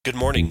Good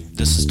morning.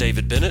 This is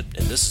David Bennett,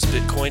 and this is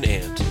Bitcoin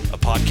And, a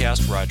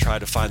podcast where I try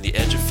to find the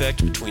edge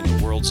effect between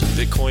the worlds of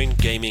Bitcoin,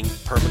 gaming,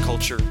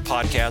 permaculture,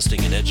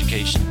 podcasting, and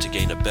education to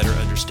gain a better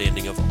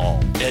understanding of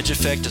all. Edge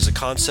effect is a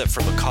concept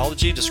from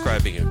ecology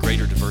describing a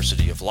greater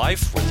diversity of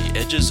life where the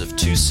edges of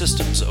two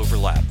systems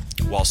overlap.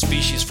 While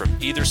species from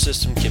either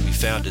system can be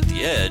found at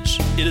the edge,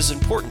 it is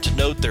important to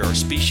note there are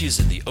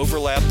species in the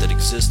overlap that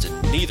exist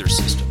in neither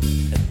system,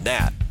 and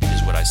that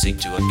is what I seek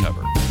to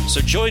uncover. So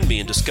join me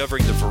in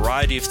discovering the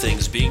variety of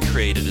things being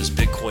created as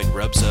Bitcoin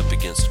rubs up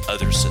against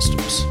other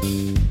systems.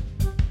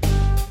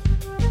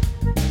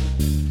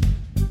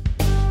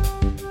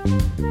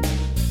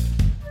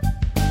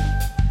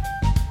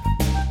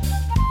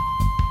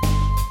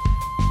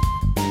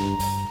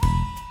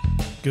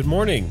 Good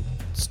morning.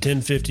 It's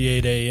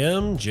 10:58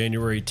 a.m.,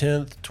 January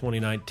 10th,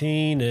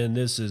 2019, and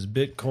this is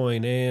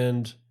Bitcoin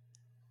And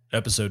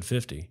episode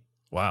 50.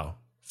 Wow,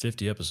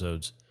 50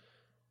 episodes.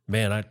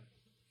 Man,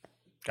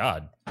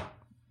 God,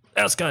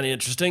 that's kind of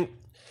interesting.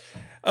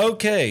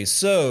 Okay,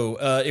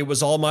 so it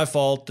was all my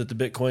fault that the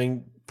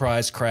Bitcoin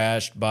price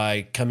crashed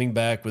by coming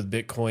back with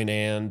Bitcoin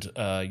And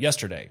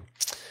yesterday.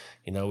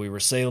 You know, we were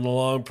sailing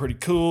along pretty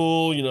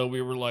cool. You know,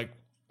 we were like,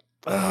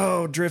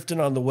 drifting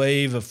on the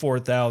wave of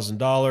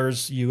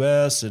 $4,000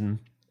 US. And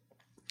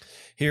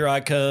here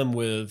I come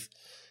with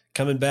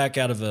coming back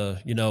out of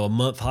a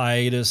month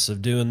hiatus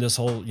of doing this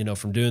whole,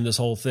 from doing this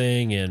whole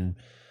thing. And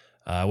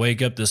I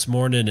wake up this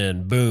morning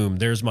and boom,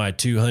 there's my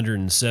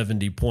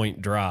 270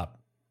 point drop.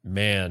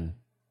 Man,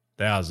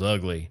 that was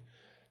ugly.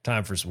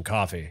 Time for some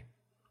coffee.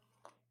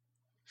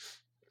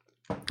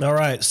 All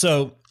right.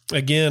 So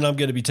again, I'm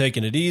going to be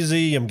taking it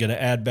easy. I'm going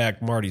to add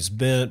back Marty's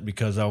Bent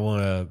because I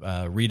want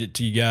to read it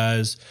to you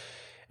guys.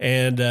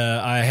 And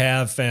I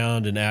have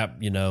found an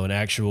app, an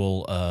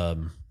actual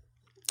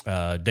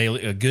a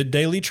good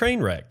daily train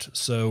wreck.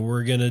 So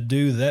we're going to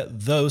do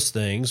those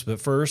things.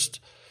 But first,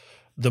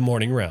 the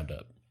morning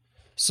roundup.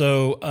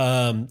 So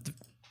I'm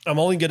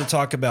only going to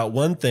talk about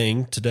one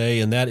thing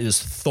today, and that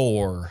is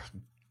Thor,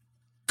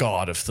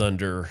 God of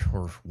Thunder,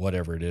 or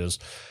whatever it is.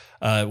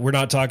 We're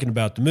not talking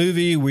about the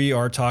movie. We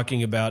are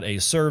talking about a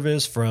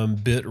service from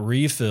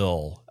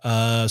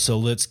BitRefill. So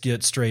let's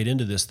get straight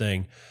into this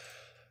thing.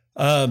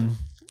 We'll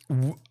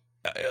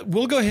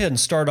go ahead and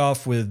start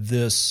off with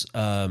this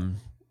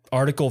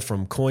article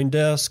from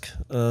CoinDesk.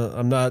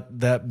 I'm not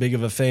that big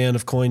of a fan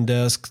of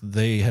CoinDesk.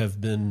 They have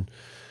been...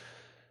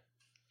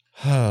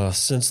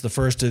 since the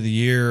first of the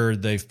year,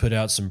 they've put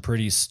out some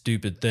pretty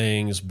stupid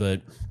things, but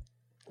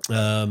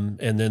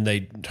and then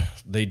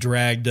they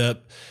dragged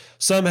up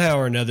somehow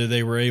or another.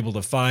 They were able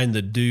to find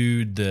the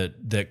dude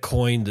that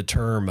coined the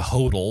term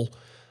HODL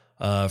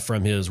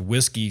from his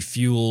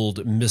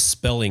whiskey-fueled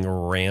misspelling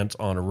rant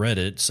on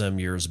Reddit some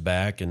years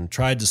back, and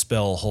tried to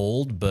spell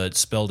hold, but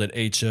spelled it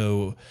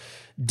HODL.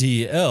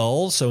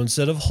 So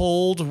instead of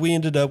hold, we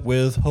ended up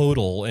with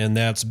HODL, and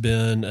that's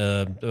been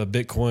a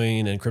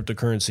Bitcoin and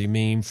cryptocurrency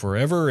meme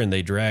forever, and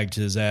they dragged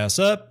his ass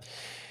up,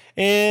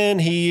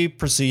 and he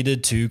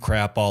proceeded to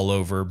crap all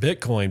over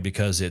Bitcoin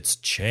because it's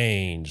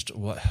changed.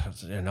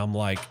 And I'm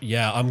like,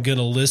 yeah, I'm going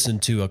to listen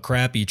to a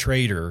crappy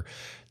trader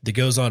that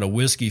goes on a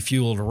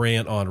whiskey-fueled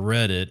rant on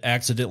Reddit,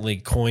 accidentally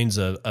coins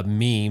a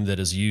meme that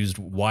is used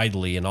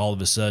widely, and all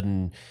of a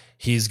sudden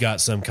he's got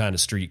some kind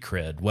of street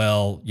cred.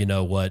 Well, you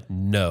know what?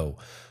 No.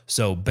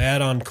 So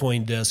bad on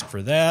CoinDesk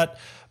for that.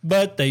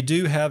 But they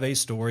do have a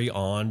story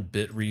on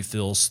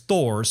BitRefill's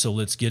Thor, so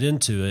let's get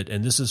into it.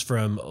 And this is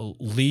from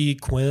Lee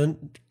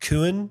Cuen,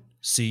 Cuen,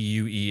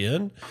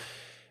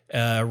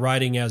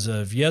 writing as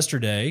of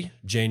yesterday,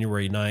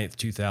 January 9th,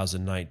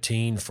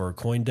 2019 for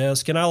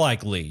CoinDesk. And I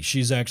like Lee.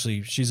 She's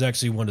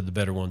actually one of the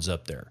better ones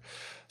up there.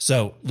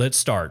 So let's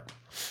start.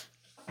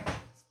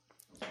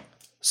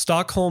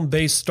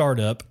 Stockholm-based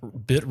startup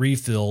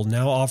BitRefill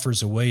now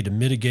offers a way to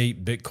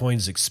mitigate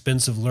Bitcoin's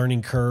expensive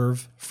learning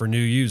curve for new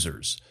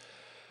users.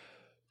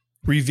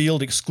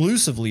 Revealed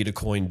exclusively to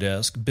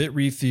CoinDesk,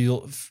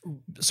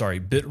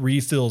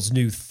 BitRefill's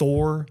new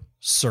Thor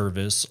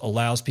service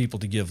allows people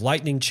to give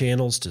Lightning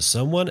channels to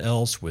someone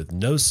else with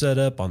no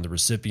setup on the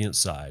recipient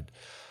side.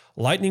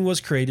 Lightning was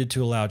created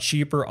to allow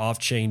cheaper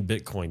off-chain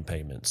Bitcoin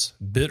payments.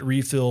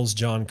 BitRefill's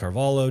John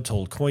Carvalho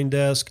told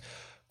CoinDesk,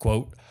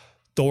 quote,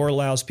 Thor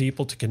allows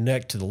people to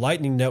connect to the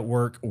Lightning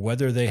Network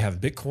whether they have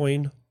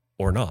Bitcoin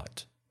or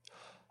not.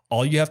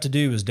 All you have to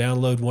do is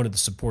download one of the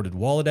supported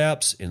wallet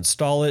apps,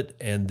 install it,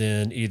 and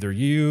then either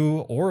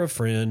you or a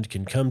friend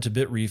can come to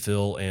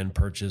BitRefill and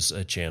purchase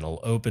a channel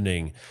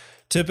opening.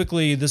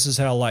 Typically, this is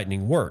how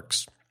Lightning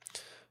works.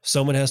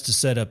 Someone has to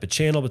set up a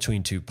channel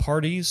between two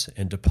parties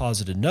and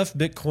deposit enough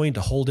Bitcoin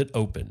to hold it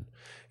open.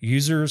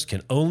 Users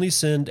can only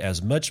send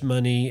as much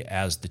money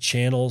as the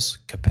channel's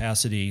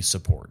capacity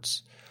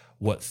supports.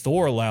 What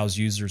Thor allows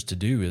users to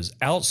do is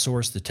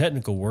outsource the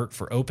technical work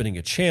for opening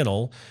a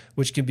channel,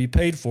 which can be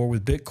paid for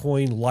with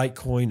Bitcoin,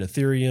 Litecoin,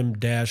 Ethereum,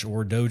 Dash,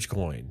 or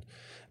Dogecoin.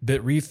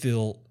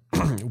 BitRefill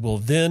will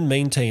then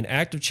maintain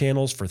active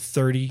channels for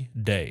 30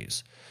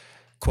 days.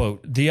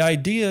 Quote, the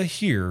idea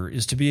here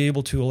is to be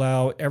able to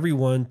allow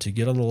everyone to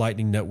get on the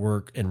Lightning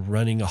Network and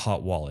running a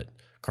hot wallet,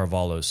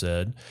 Carvalho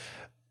said.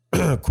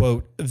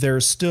 Quote,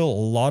 there's still a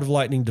lot of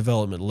Lightning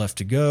development left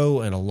to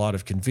go and a lot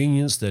of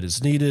convenience that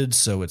is needed,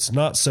 so it's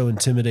not so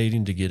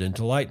intimidating to get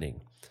into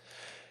Lightning.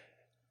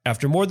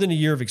 After more than a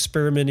year of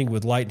experimenting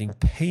with Lightning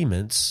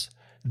payments,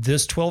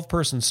 this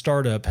 12-person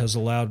startup has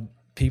allowed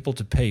people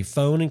to pay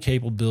phone and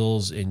cable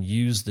bills and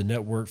use the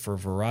network for a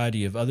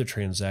variety of other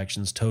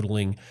transactions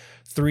totaling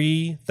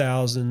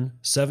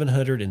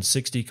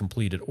 3,760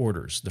 completed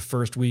orders. The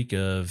first week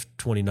of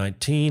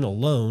 2019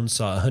 alone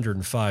saw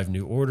 105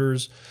 new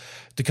orders.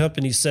 The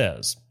company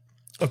says,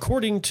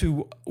 according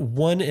to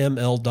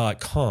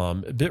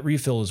 1ML.com,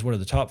 BitRefill is one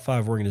of the top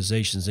 5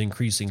 organizations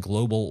increasing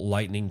global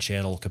Lightning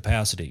channel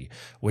capacity,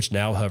 which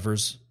now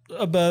hovers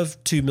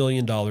above $2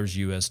 million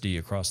USD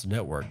across the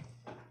network.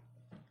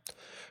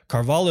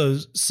 Carvalho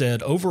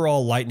said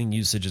overall Lightning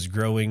usage is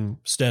growing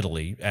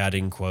steadily,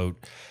 adding,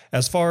 quote,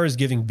 as far as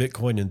giving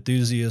Bitcoin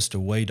enthusiasts a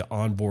way to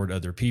onboard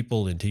other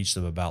people and teach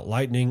them about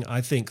Lightning, I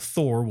think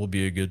Thor will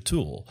be a good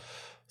tool.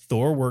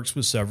 Thor works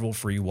with several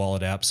free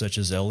wallet apps such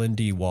as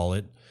LND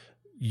Wallet.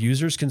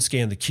 Users can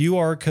scan the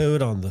QR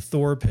code on the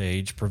Thor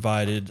page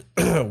provided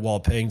while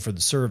paying for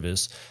the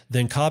service,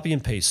 then copy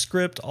and paste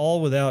script,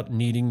 all without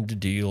needing to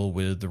deal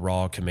with the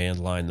raw command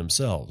line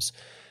themselves.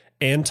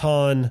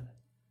 Anton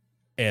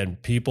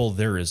and people,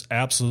 there is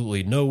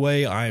absolutely no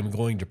way I am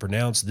going to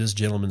pronounce this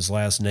gentleman's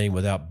last name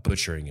without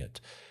butchering it.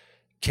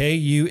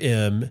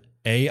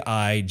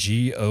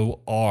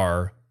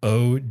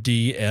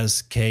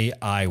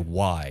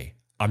 KumaigoroDskiy.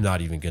 I'm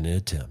not even going to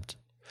attempt.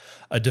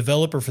 A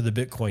developer for the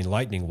Bitcoin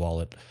Lightning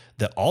wallet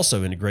that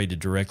also integrated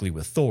directly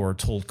with Thor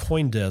told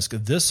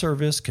CoinDesk this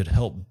service could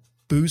help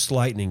boost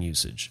Lightning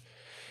usage.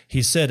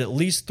 He said at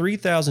least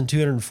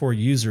 3,204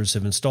 users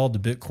have installed the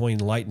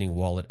Bitcoin Lightning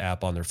wallet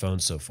app on their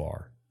phones so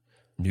far.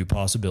 New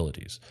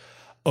possibilities.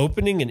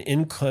 Opening an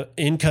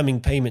incoming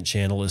payment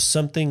channel is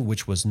something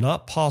which was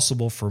not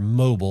possible for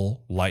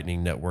mobile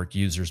Lightning Network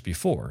users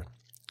before,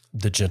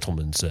 the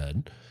gentleman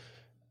said.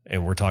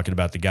 And we're talking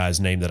about the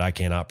guy's name that I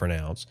cannot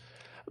pronounce.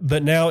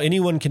 But now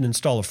anyone can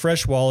install a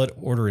fresh wallet,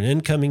 order an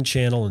incoming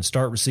channel, and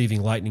start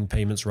receiving Lightning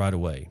payments right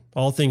away.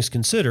 All things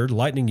considered,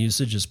 Lightning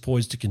usage is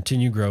poised to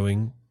continue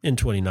growing in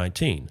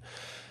 2019.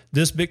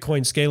 This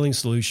Bitcoin scaling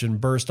solution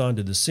burst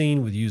onto the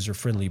scene with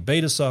user-friendly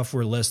beta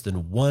software less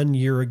than 1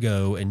 year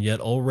ago, and yet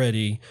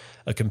already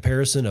a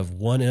comparison of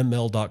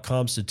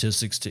 1ML.com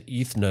statistics to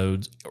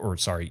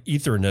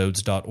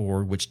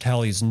ethernodes.org, which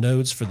tallies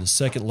nodes for the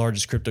second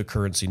largest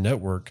cryptocurrency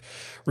network,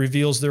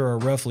 reveals there are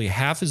roughly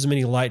half as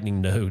many Lightning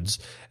nodes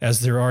as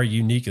there are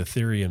unique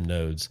Ethereum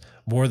nodes,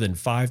 more than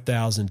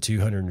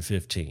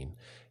 5,215.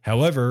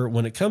 However,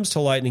 when it comes to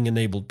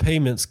Lightning-enabled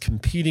payments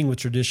competing with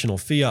traditional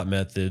fiat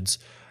methods,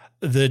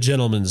 the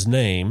gentleman's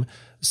name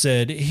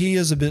said he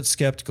is a bit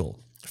skeptical.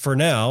 For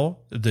now,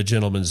 the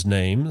gentleman's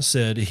name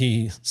said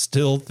he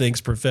still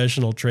thinks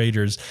professional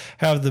traders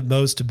have the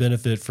most to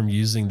benefit from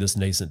using this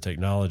nascent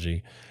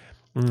technology.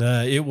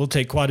 It will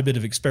take quite a bit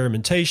of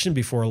experimentation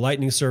before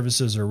Lightning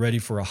services are ready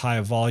for a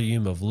high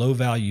volume of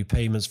low-value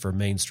payments for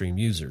mainstream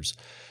users.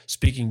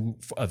 Speaking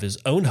of his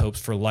own hopes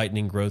for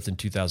Lightning growth in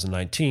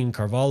 2019,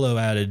 Carvalho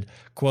added,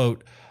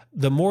 quote,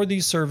 the more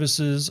these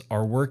services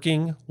are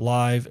working,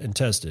 live, and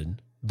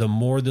tested, the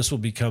more this will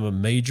become a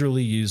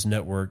majorly used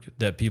network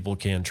that people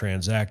can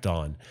transact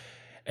on.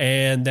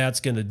 And that's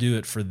going to do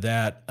it for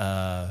that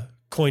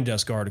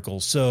CoinDesk article.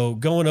 So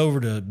going over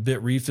to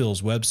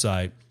BitRefill's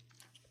website,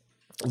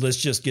 let's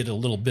just get a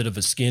little bit of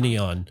a skinny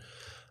on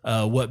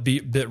what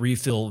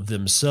BitRefill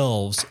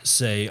themselves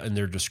say in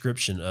their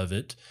description of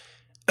it.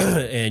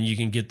 And you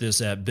can get this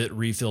at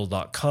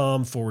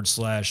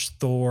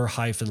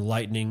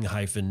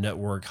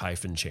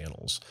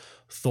bitrefill.com/Thor-Lightning-Network-Channels.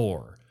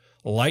 Thor.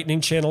 Lightning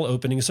channel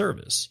opening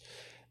service.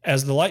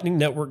 As the Lightning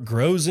Network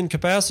grows in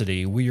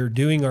capacity, we are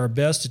doing our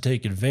best to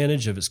take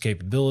advantage of its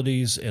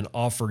capabilities and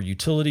offer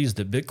utilities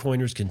that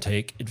Bitcoiners can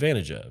take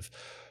advantage of.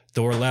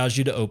 Thor allows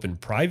you to open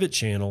private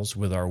channels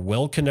with our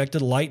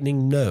well-connected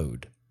Lightning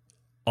node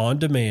on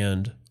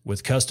demand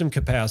with custom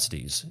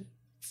capacities,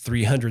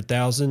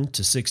 300,000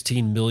 to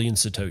 16 million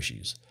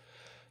Satoshis.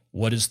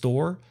 What is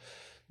Thor?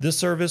 This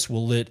service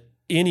will let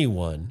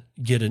anyone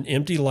get an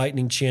empty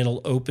Lightning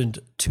channel opened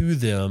to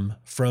them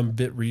from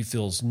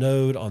BitRefill's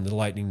node on the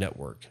Lightning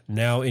Network.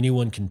 Now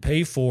anyone can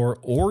pay for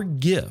or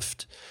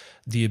gift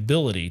the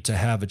ability to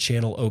have a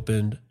channel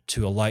opened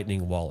to a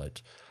Lightning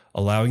wallet,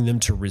 allowing them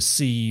to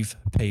receive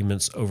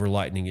payments over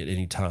Lightning at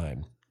any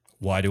time.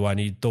 Why do I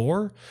need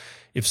Thor?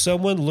 If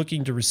someone is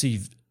looking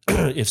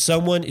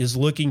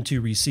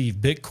to receive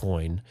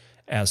Bitcoin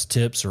as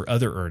tips or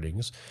other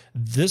earnings,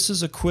 this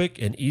is a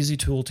quick and easy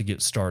tool to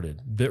get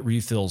started.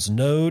 BitRefill's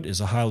node is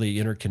highly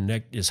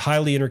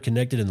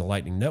interconnected in the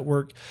Lightning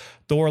Network.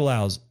 Thor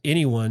allows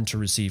anyone to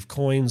receive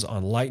coins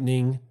on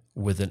Lightning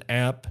with an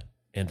app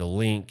and a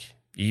link,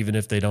 even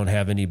if they don't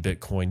have any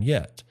Bitcoin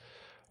yet.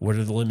 What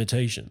are the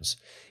limitations?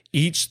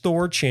 Each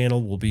Thor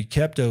channel will be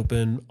kept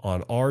open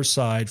on our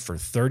side for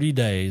 30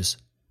 days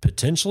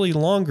potentially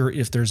longer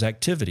if there's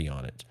activity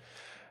on it.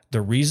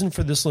 The reason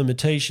for this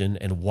limitation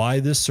and why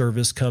this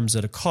service comes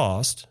at a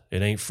cost,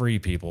 it ain't free,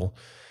 people,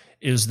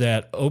 is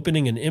that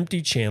opening an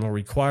empty channel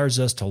requires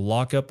us to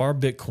lock up our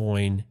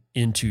Bitcoin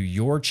into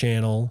your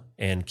channel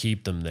and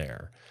keep them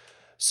there.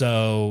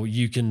 So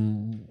you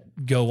can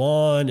go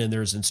on and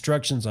there's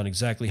instructions on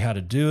exactly how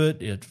to do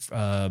it.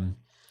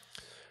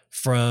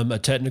 From a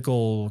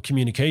technical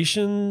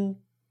communication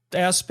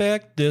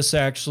aspect, this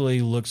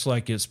actually looks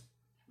like it's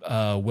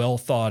well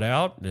thought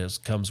out. This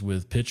comes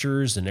with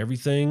pictures and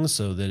everything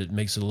so that it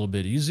makes it a little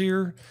bit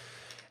easier.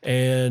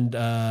 And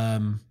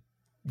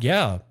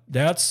yeah,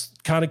 that's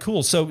kind of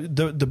cool. So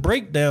the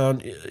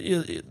breakdown,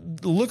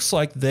 it looks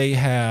like they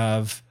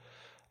have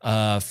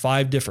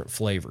 5 different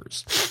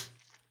flavors.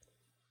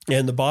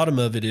 And the bottom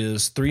of it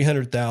is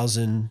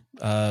 300,000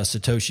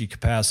 Satoshi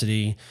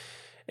capacity.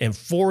 And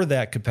for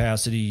that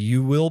capacity,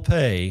 you will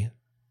pay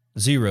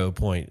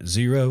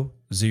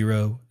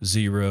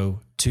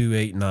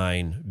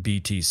 0.000289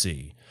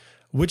 BTC,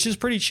 which is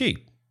pretty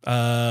cheap.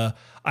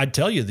 I'd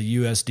tell you the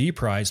USD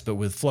price, but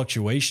with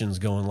fluctuations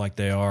going like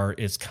they are,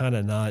 it's kind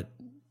of not.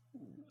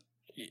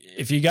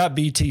 If you got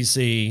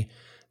BTC,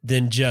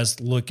 then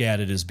just look at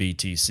it as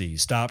BTC.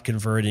 Stop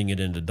converting it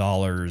into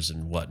dollars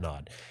and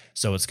whatnot.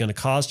 So it's going to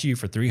cost you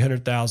for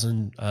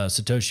 300,000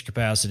 Satoshi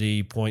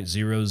capacity,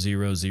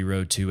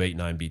 0.000289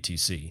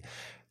 BTC.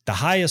 The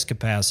highest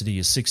capacity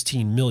is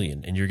 16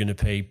 million, and you're going to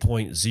pay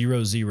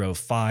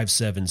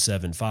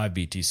 0.005775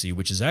 BTC,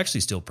 which is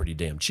actually still pretty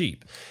damn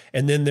cheap.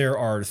 And then there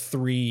are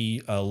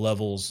 3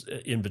 levels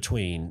in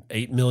between,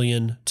 8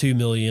 million, 2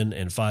 million,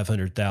 and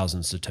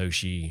 500,000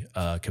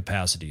 Satoshi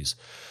capacities.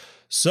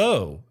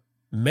 So,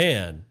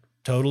 man,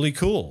 totally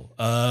cool.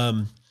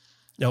 Now,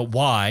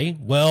 why?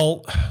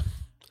 Well,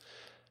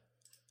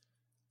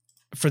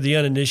 for the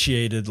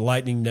uninitiated,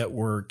 Lightning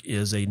Network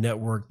is a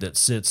network that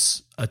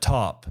sits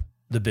atop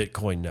the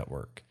Bitcoin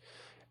network.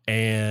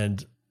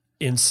 And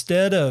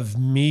instead of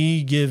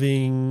me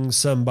giving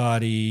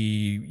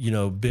somebody,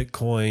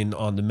 Bitcoin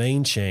on the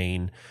main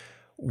chain,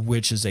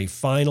 which is a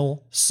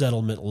final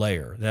settlement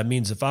layer, that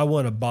means if I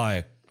want to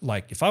buy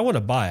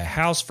a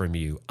house from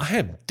you, I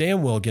am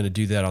damn well going to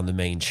do that on the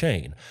main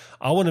chain.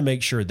 I want to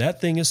make sure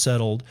that thing is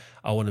settled.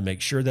 I want to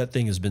make sure that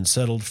thing has been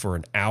settled for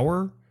an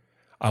hour.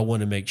 I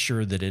want to make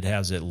sure that it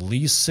has at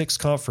least 6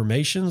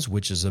 confirmations,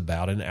 which is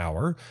about an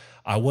hour.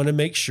 I want to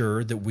make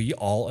sure that we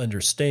all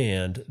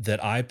understand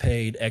that I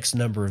paid X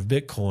number of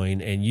Bitcoin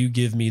and you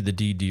give me the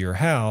deed to your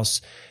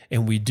house,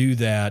 and we do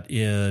that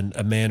in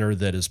a manner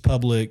that is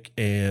public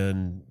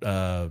and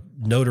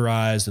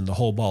notarized and the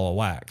whole ball of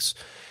wax.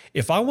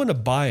 If I want to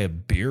buy a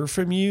beer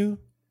from you,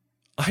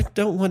 I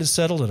don't want to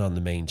settle it on the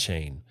main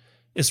chain.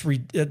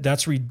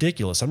 That's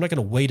ridiculous. I'm not going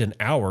to wait an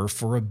hour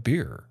for a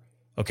beer.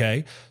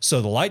 Okay,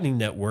 so the Lightning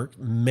Network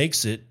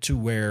makes it to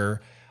where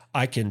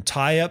I can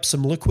tie up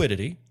some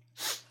liquidity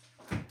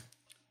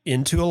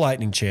into a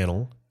Lightning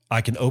channel. I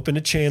can open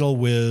a channel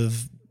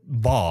with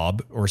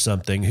Bob or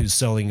something who's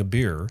selling a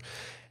beer,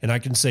 and I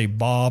can say,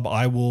 Bob,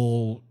 I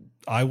will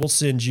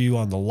send you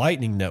on the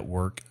Lightning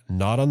Network,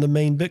 not on the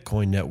main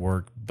Bitcoin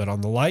network, but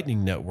on the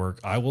Lightning Network.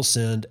 I will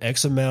send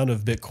X amount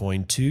of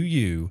Bitcoin to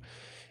you,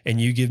 and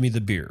you give me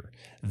the beer.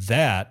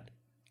 That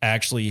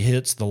actually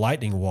hits the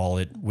Lightning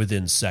wallet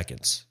within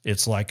seconds.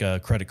 It's like a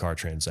credit card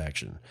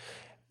transaction.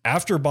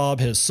 After Bob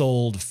has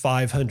sold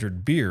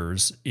 500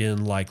 beers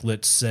in,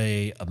 let's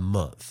say, a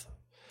month,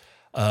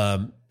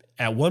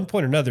 at one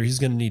point or another, he's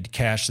going to need to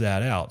cash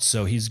that out.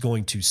 So he's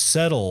going to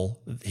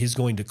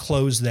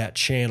close that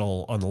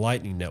channel on the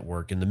Lightning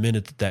Network. And the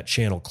minute that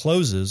channel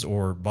closes,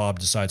 or Bob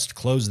decides to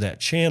close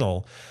that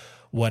channel,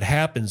 what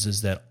happens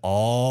is that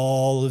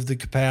all of the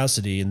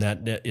capacity in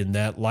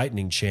that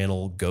Lightning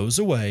channel goes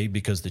away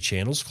because the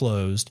channel's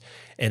closed,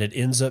 and it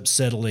ends up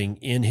settling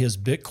in his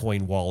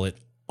Bitcoin wallet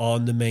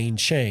on the main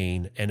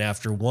chain. And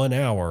after 1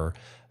 hour,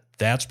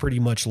 that's pretty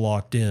much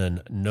locked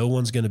in. No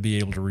one's going to be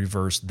able to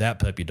reverse that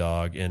puppy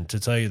dog. And to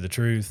tell you the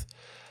truth,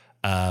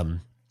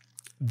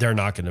 they're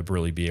not going to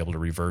really be able to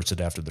reverse it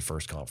after the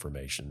first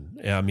confirmation.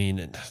 I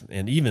mean,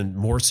 and even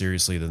more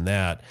seriously than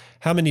that,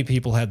 how many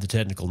people have the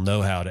technical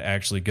know-how to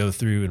actually go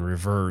through and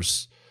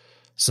reverse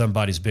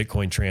somebody's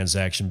Bitcoin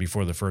transaction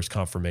before the first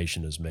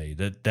confirmation is made?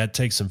 That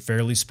takes some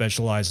fairly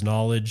specialized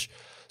knowledge.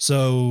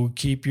 So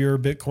keep your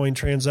Bitcoin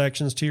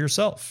transactions to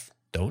yourself.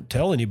 Don't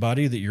tell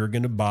anybody that you're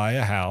going to buy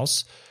a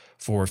house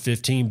for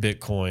 15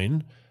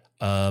 Bitcoin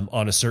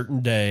on a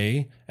certain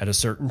day at a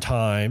certain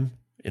time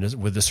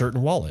with a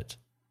certain wallet.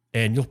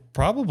 And you'll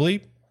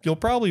probably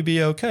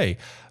be okay.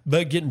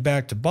 But getting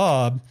back to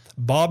Bob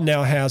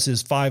now has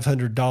his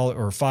 $500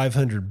 or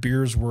 500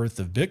 beers worth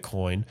of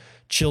Bitcoin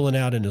chilling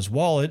out in his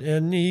wallet,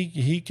 and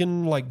he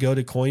can go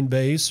to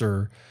Coinbase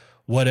or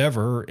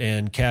whatever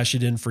and cash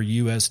it in for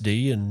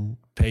USD and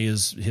pay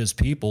his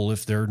people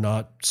if they're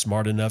not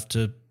smart enough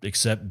to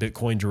accept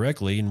Bitcoin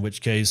directly, in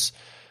which case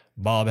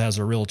Bob has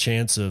a real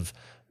chance of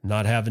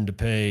not having to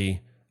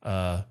pay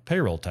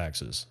payroll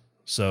taxes.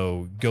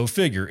 So go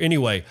figure.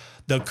 Anyway,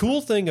 the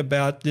cool thing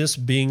about this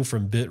being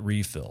from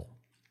Bitrefill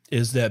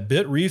is that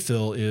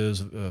Bitrefill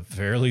is a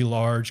fairly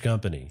large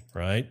company,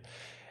 right?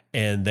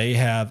 And they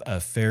have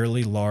a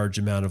fairly large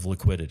amount of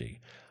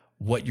liquidity.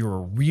 What you're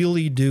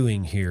really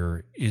doing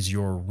here is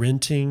you're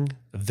renting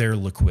their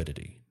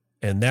liquidity.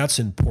 And that's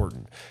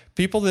important.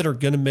 People that are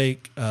going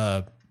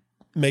to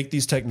make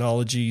these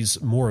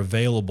technologies more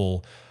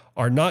available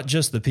are not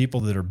just the people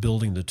that are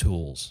building the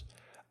tools.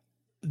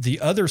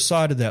 The other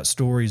side of that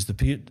story is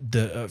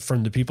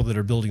from the people that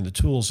are building the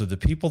tools are the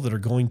people that are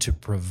going to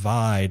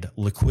provide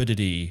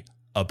liquidity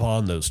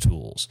upon those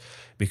tools.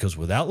 Because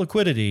without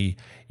liquidity,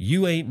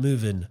 you ain't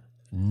moving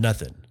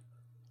nothing.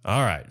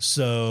 All right,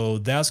 so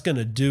that's going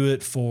to do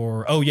it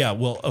for. Oh yeah,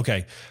 well,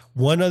 okay.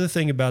 One other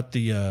thing about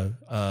the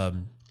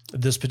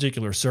this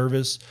particular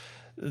service,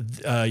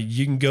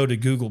 you can go to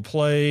Google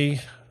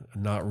Play.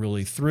 I'm not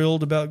really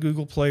thrilled about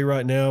Google Play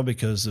right now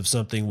because of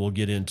something we'll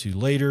get into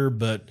later,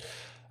 but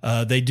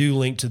they do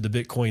link to the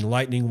Bitcoin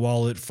Lightning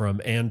Wallet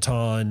from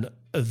Anton,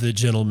 the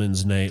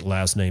gentleman's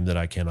last name that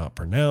I cannot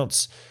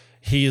pronounce.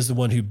 He is the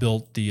one who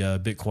built the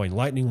Bitcoin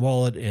Lightning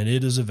Wallet, and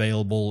it is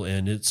available,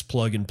 and it's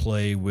plug and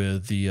play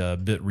with the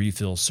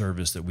Bitrefill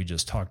service that we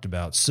just talked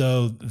about.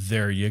 So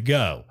there you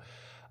go.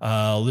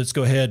 Let's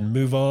go ahead and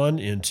move on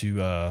into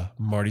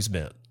Marty's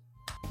Bent.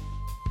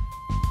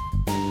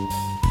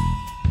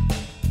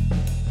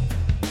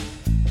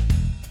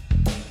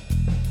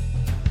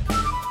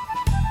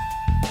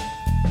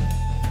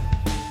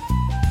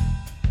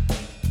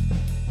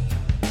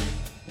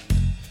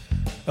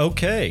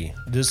 Okay,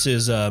 this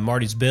is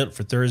Marty's Bent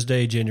for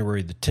Thursday,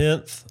 January the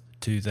 10th,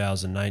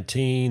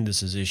 2019.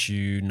 This is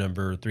issue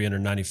number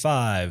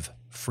 395,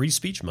 Free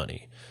Speech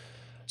Money.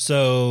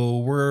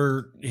 So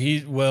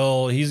he's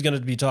going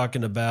to be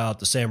talking about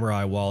the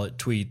Samurai Wallet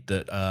tweet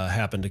that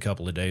happened a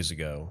couple of days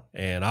ago,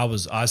 and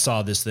I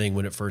saw this thing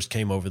when it first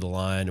came over the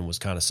line and was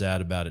kind of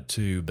sad about it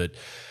too. But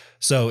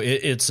so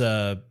it's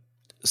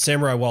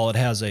Samurai Wallet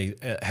has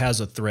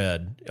a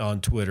thread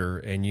on Twitter,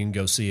 and you can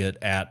go see it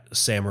at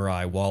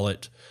Samurai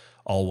Wallet,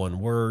 all one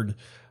word.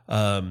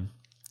 And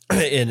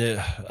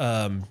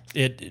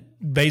it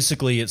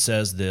basically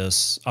says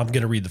this. I'm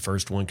going to read the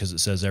first one because it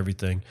says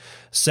everything.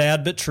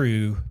 Sad but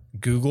true,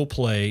 Google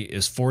Play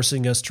is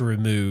forcing us to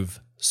remove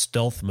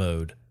stealth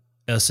mode,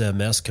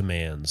 SMS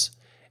commands,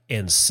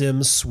 and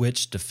SIM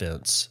switch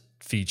defense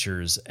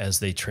features as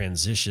they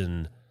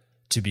transition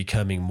to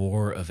becoming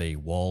more of a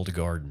walled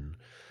garden.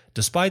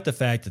 Despite the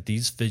fact that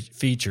these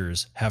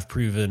features have a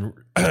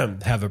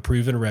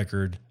proven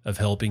record of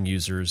helping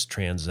users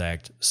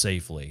transact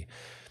safely.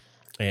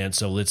 And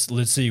so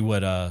let's see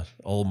what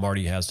old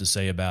Marty has to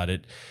say about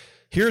it.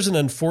 Here's an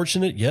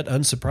unfortunate yet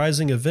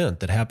unsurprising event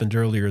that happened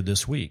earlier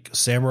this week.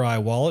 Samurai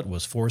Wallet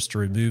was forced to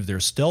remove their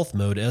stealth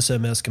mode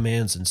SMS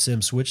commands and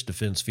SIM switch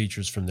defense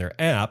features from their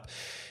app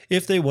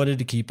if they wanted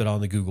to keep it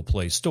on the Google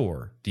Play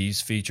Store. These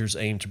features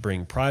aim to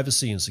bring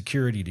privacy and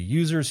security to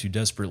users who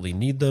desperately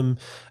need them,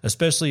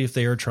 especially if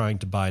they are trying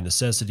to buy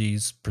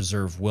necessities,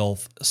 preserve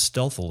wealth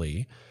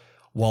stealthily,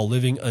 while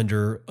living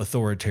under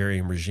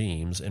authoritarian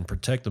regimes, and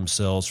protect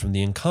themselves from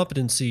the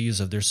incompetencies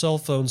of their cell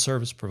phone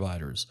service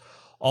providers.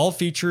 All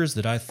features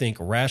that I think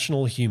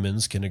rational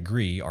humans can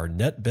agree are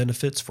net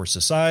benefits for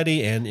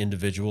society and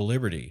individual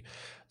liberty.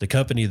 The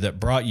company that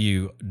brought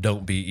you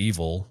Don't Be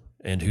Evil,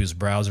 and whose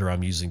browser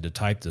I'm using to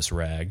type this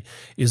rag,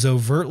 is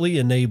overtly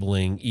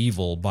enabling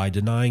evil by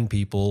denying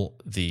people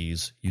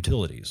these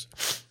utilities.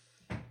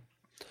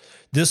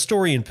 This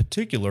story in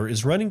particular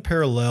is running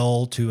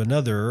parallel to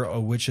another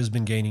which has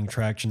been gaining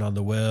traction on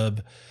the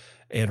web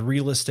and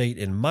real estate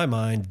in my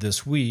mind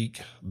this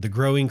week, the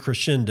growing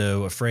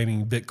crescendo of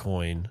framing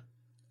Bitcoin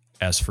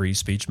as free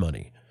speech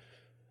money,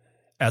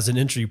 as an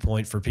entry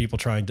point for people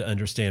trying to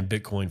understand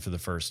Bitcoin for the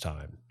first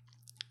time.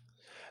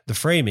 The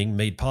framing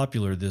made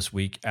popular this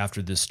week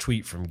after this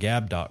tweet from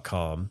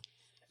Gab.com,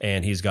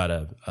 and he's got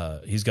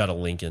a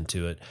link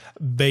into it.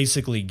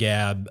 Basically,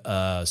 Gab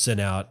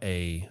sent out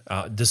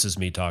this is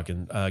me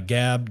talking.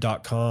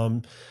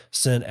 Gab.com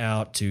sent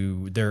out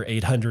to their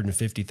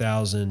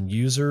 850,000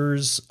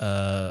 users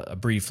a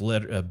brief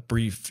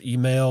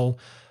email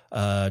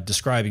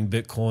describing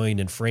Bitcoin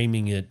and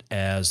framing it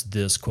as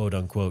this quote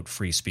unquote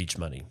free speech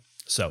money.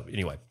 So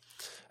anyway,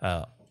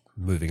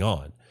 moving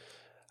on.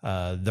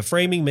 The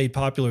framing made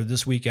popular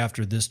this week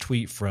after this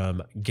tweet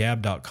from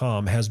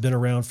Gab.com has been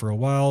around for a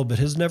while, but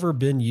has never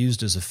been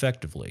used as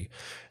effectively.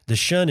 The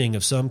shunning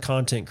of some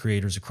content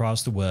creators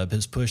across the web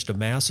has pushed a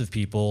mass of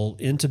people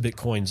into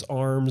Bitcoin's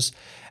arms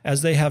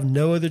as they have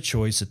no other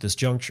choice at this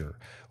juncture.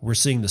 We're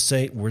seeing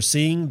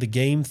the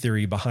game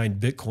theory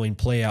behind Bitcoin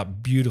play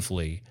out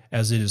beautifully,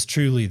 as it is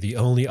truly the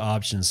only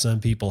option some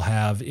people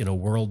have in a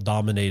world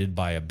dominated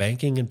by a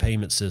banking and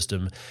payment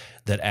system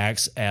that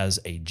acts as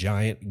a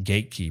giant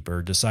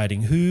gatekeeper,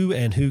 deciding who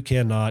and who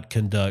cannot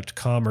conduct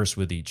commerce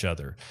with each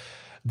other.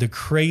 The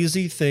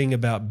crazy thing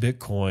about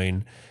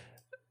Bitcoin's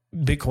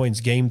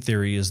game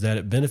theory is that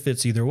it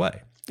benefits either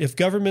way. If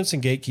governments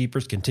and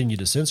gatekeepers continue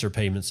to censor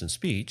payments and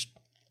speech,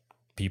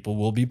 people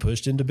will be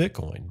pushed into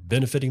Bitcoin,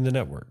 benefiting the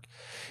network.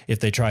 If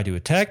they try to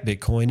attack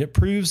Bitcoin, it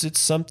proves it's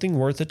something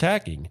worth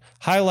attacking,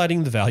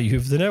 highlighting the value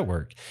of the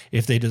network.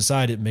 If they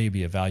decide it may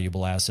be a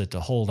valuable asset to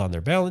hold on their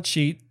balance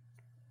sheet,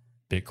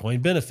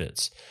 Bitcoin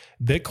benefits.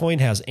 Bitcoin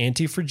has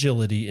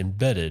anti-fragility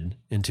embedded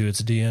into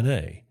its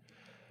DNA.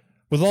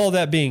 With all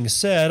that being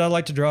said, I'd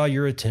like to draw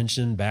your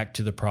attention back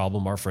to the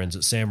problem our friends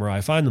at Samurai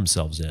find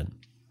themselves in.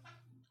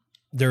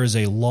 There is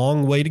a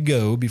long way to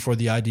go before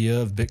the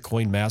idea of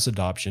Bitcoin mass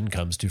adoption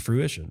comes to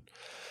fruition.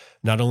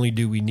 Not only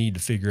do we need to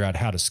figure out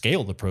how to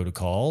scale the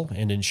protocol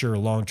and ensure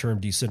long-term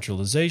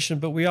decentralization,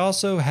 but we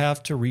also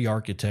have to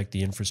re-architect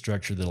the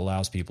infrastructure that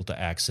allows people to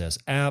access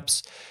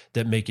apps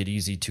that make it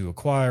easy to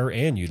acquire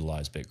and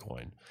utilize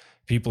Bitcoin.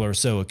 People are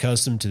so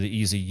accustomed to the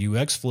easy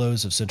UX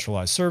flows of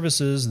centralized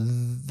services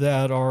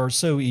that are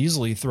so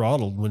easily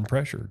throttled when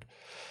pressured.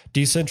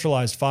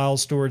 Decentralized file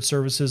storage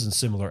services and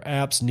similar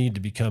apps need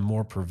to become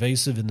more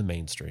pervasive in the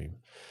mainstream.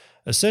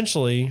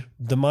 Essentially,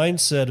 the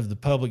mindset of the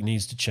public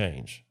needs to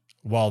change.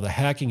 While the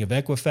hacking of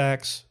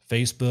Equifax,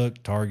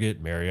 Facebook, Target,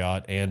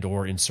 Marriott, and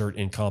or insert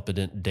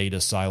incompetent data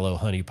silo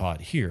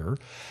honeypot here,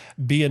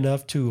 be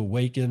enough to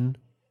awaken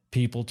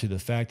people to the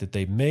fact that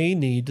they may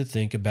need to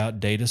think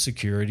about data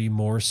security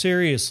more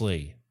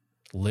seriously.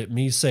 Let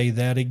me say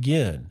that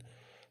again.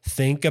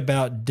 Think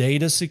about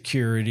data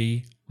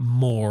security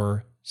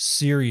more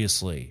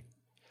seriously.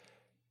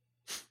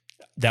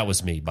 That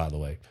was me, by the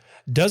way.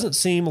 Doesn't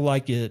seem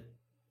like it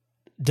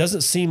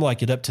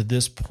up to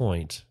this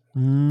point.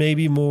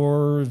 Maybe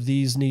more of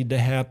these need to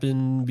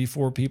happen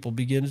before people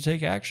begin to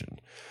take action.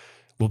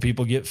 Will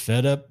people get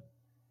fed up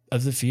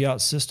of the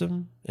fiat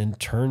system and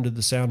turn to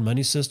the sound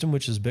money system,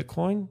 which is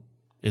Bitcoin?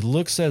 It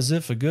looks as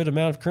if a good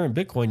amount of current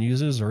Bitcoin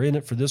users are in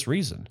it for this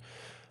reason.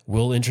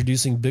 Will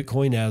introducing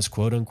Bitcoin as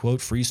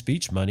quote-unquote free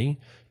speech money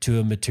to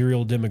a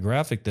material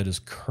demographic that is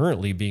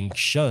currently being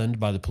shunned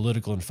by the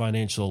political and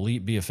financial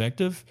elite be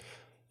effective?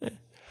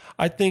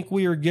 I think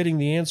we are getting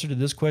the answer to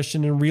this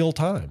question in real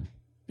time.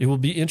 It will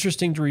be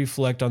interesting to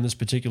reflect on this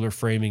particular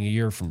framing a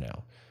year from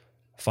now.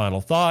 Final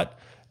thought,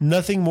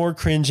 nothing more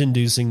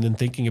cringe-inducing than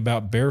thinking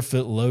about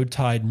barefoot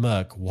low-tide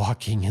muck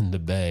walking in the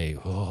bay.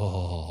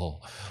 Oh,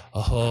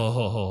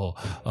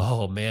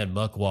 man,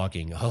 muck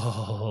walking.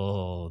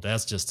 Oh,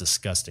 that's just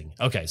disgusting.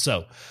 Okay,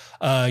 so,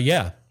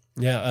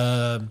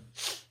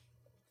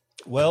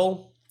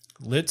 well,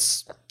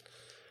 let's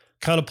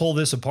kind of pull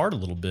this apart a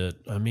little bit.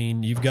 I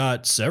mean, you've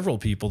got several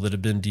people that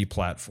have been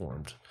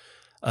deplatformed.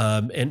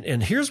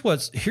 And here's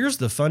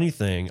the funny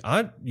thing.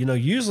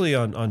 Usually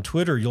on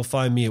Twitter, you'll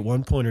find me at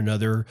one point or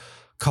another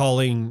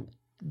calling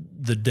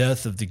the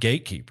death of the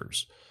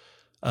gatekeepers.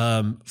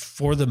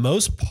 For the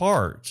most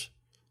part,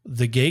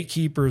 the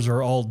gatekeepers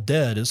are all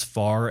dead as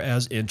far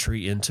as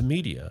entry into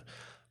media.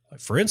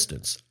 For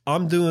instance,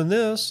 I'm doing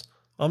this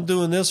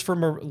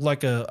from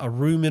a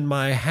room in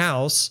my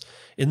house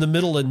in the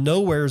middle of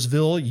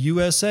Nowheresville,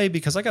 USA,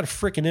 because I got a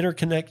freaking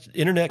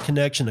internet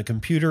connection, a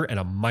computer, and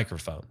a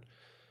microphone.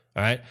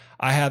 All right.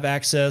 I have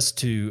access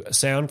to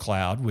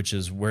SoundCloud, which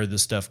is where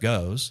this stuff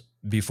goes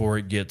before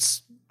it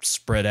gets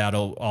spread out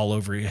all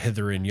over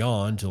hither and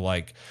yon to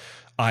like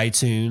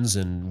iTunes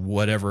and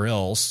whatever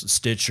else,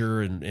 Stitcher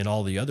and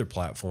all the other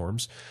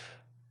platforms.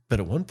 But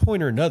at one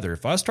point or another,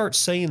 if I start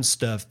saying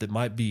stuff that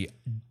might be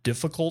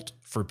difficult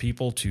for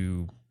people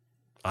to,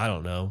 I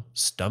don't know,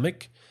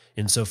 stomach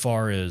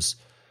insofar as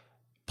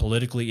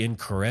politically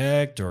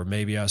incorrect, or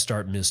maybe I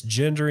start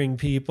misgendering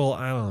people.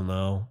 I don't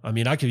know. I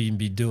mean, I could even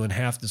be doing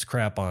half this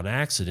crap on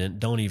accident,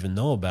 don't even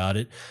know about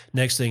it.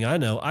 Next thing I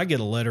know, I get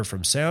a letter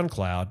from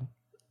SoundCloud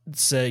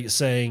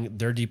saying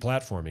they're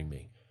deplatforming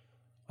me.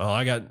 Oh,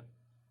 I got,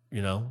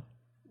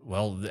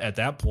 well, at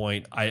that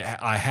point,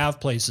 I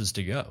have places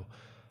to go.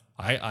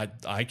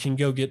 I can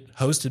go get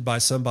hosted by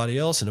somebody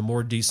else in a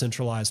more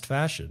decentralized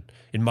fashion.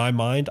 In my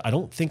mind, I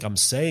don't think I'm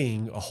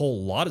saying a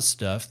whole lot of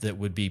stuff that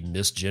would be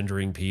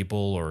misgendering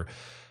people or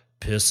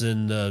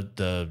pissing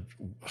the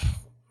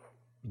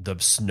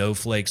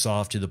snowflakes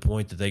off to the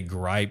point that they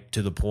gripe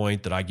to the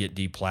point that I get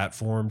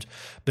deplatformed.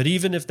 But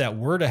even if that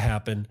were to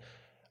happen,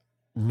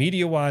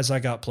 media-wise, I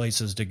got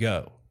places to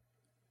go.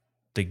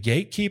 The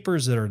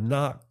gatekeepers that are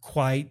not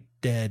quite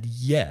dead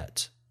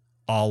yet,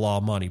 a la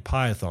Monty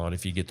Python,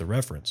 if you get the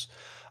reference,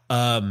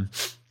 are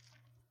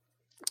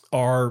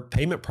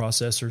payment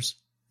processors.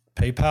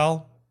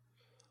 PayPal,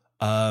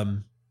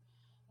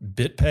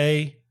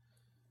 BitPay,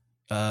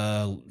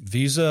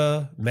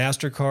 Visa,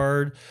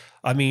 MasterCard.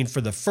 I mean, for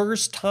the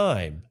first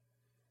time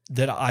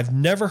that I've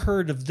never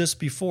heard of this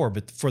before,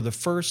 but for the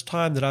first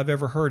time that I've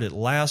ever heard it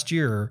last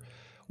year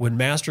when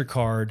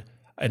MasterCard,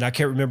 and I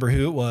can't remember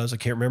who it was, I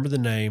can't remember the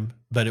name,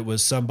 but it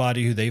was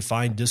somebody who they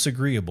find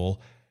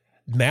disagreeable,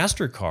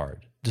 MasterCard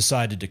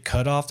decided to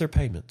cut off their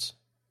payments.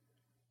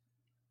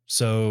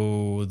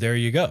 So there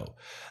you go.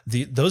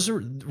 Those are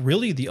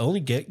really the only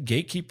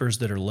gatekeepers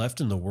that are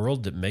left in the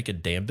world that make a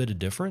damn bit of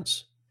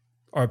difference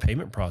are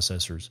payment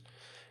processors,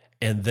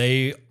 and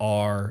they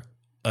are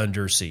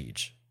under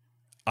siege.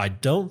 I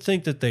don't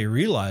think that they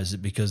realize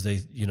it because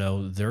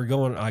they're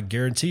going, I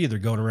guarantee you they're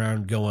going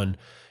around going,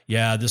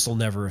 yeah, this will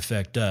never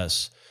affect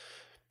us.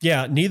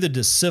 Yeah, neither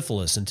does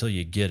syphilis until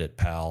you get it,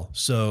 pal.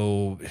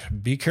 So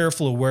be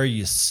careful of where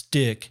you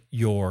stick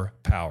your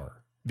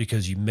power,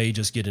 because you may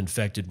just get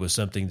infected with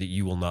something that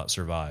you will not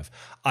survive.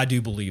 I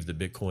do believe that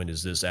Bitcoin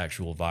is this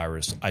actual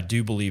virus. I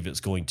do believe it's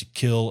going to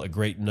kill a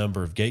great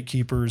number of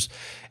gatekeepers,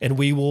 and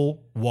we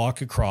will walk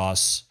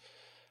across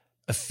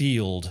a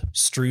field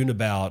strewn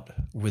about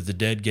with the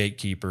dead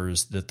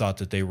gatekeepers that thought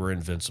that they were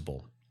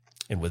invincible.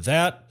 And with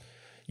that,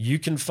 you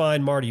can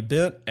find Marty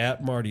Bent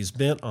at Marty's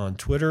Bent on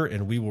Twitter,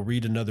 and we will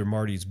read another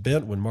Marty's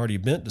Bent when Marty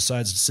Bent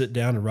decides to sit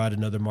down and write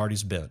another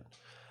Marty's Bent.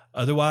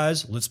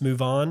 Otherwise, let's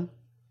move on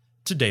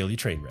to Daily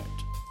Trainwrecked.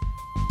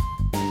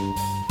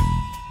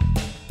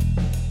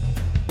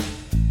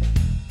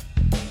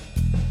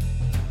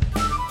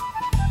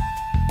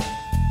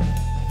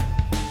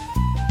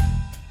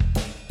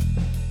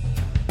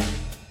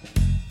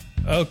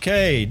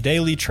 Okay,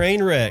 Daily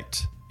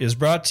Trainwrecked is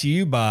brought to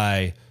you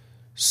by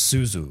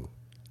Suzu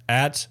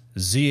at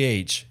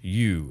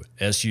ZHUSU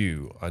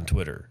on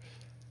Twitter.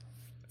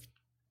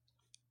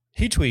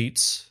 He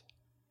tweets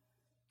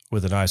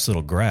with a nice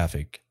little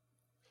graphic.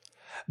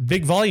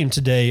 Big volume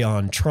today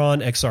on Tron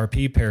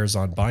XRP pairs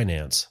on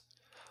Binance.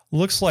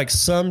 Looks like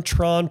some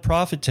Tron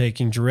profit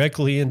taking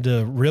directly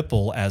into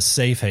Ripple as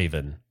safe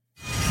haven.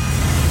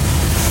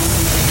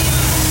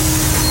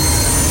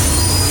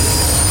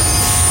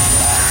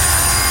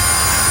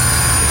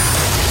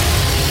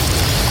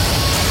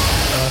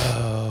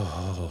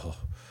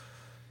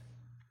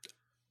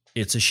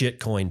 It's a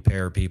shitcoin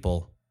pair,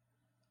 people.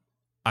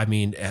 I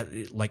mean,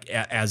 like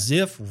as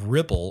if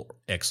Ripple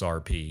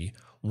XRP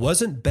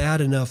wasn't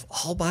bad enough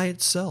all by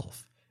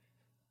itself.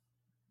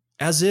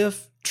 As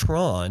if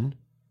Tron,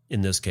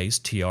 in this case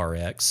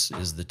TRX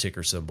is the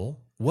ticker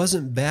symbol,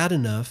 wasn't bad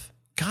enough,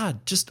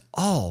 God, just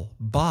all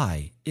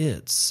by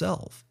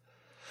itself.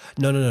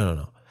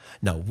 No.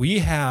 No, we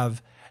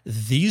have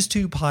these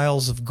two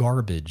piles of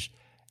garbage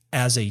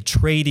as a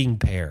trading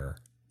pair.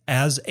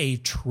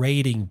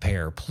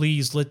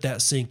 Please let that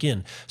sink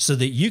in so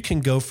that you can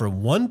go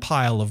from one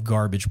pile of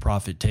garbage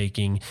profit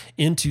taking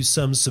into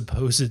some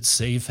supposed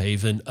safe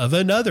haven of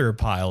another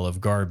pile of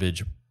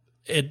garbage.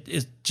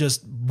 It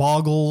just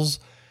boggles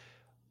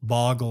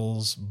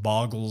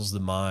the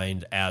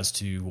mind as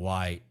to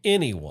why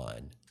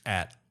anyone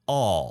at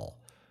all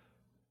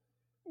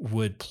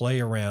would play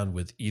around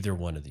with either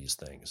one of these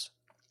things.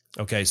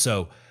 Okay,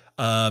 so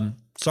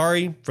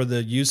sorry for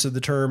the use of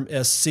the term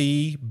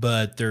SC,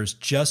 but there's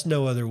just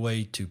no other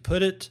way to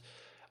put it.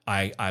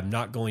 I'm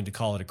not going to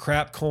call it a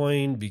crap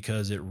coin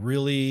because it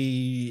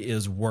really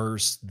is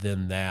worse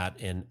than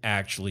that and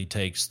actually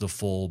takes the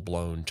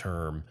full-blown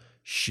term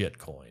shit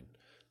coin.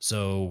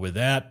 So with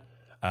that,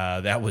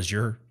 that was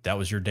your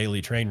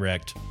Daily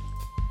Trainwrecked.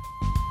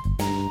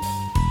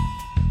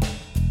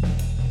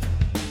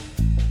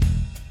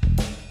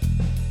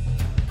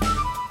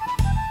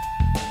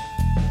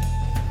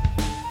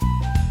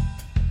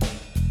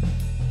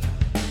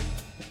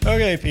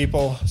 Okay,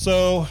 people.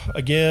 So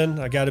again,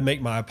 I got to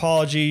make my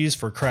apologies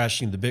for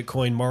crashing the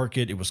Bitcoin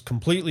market. It was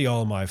completely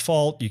all my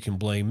fault. You can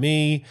blame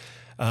me.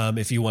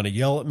 If you want to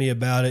yell at me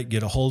about it,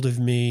 get a hold of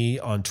me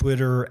on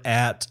Twitter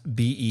at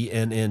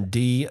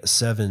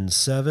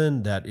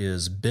BENND77. That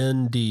is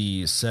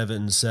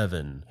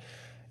BenD77.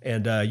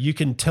 And you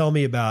can tell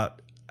me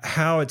about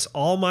how it's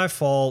all my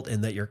fault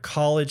and that your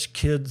college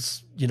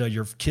kids,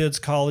 your kids'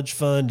 college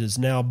fund is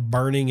now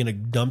burning in a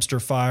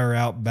dumpster fire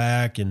out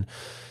back, and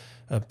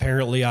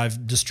apparently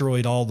I've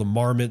destroyed all the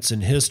marmots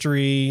in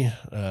history.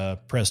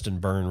 Preston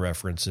Byrne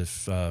reference if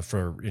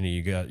for any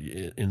of you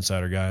guys,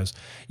 insider guys.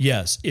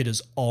 Yes, it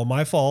is all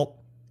my fault.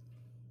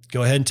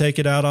 Go ahead and take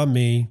it out on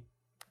me.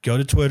 Go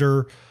to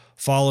Twitter,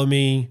 follow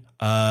me.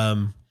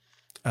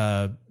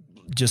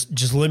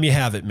 Just let me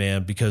have it,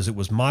 man, because it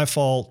was my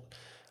fault.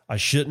 I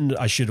should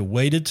have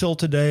waited till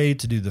today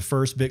to do the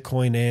first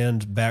Bitcoin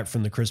and back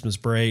from the Christmas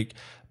break,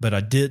 but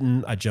I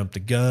didn't. I jumped the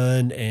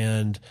gun,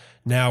 and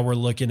now we're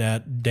looking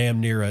at damn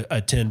near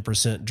a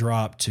 10%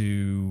 drop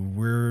to,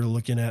 we're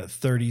looking at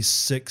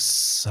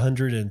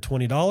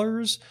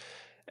 $3,620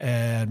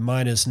 and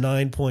minus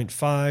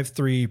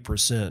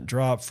 9.53%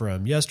 drop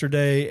from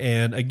yesterday.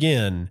 And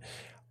again,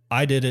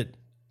 I did it.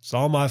 It's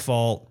all my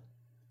fault.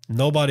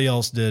 Nobody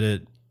else did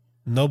it.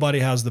 Nobody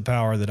has the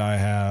power that I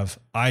have.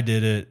 I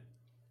did it.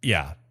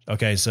 Yeah.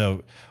 Okay.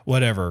 So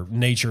whatever.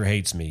 Nature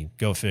hates me.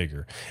 Go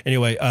figure.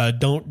 Anyway,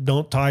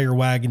 don't tie your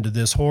wagon to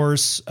this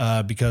horse,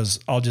 because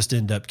I'll just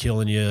end up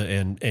killing you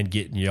and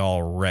getting you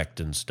all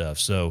wrecked and stuff.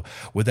 So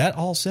with that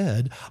all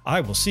said,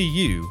 I will see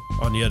you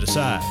on the other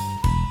side.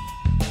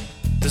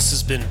 This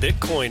has been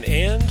Bitcoin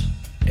and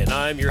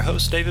I'm your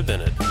host, David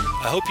Bennett.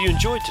 I hope you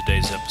enjoyed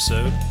today's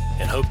episode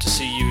and hope to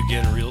see you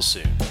again real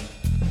soon.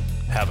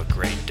 Have a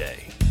great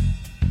day.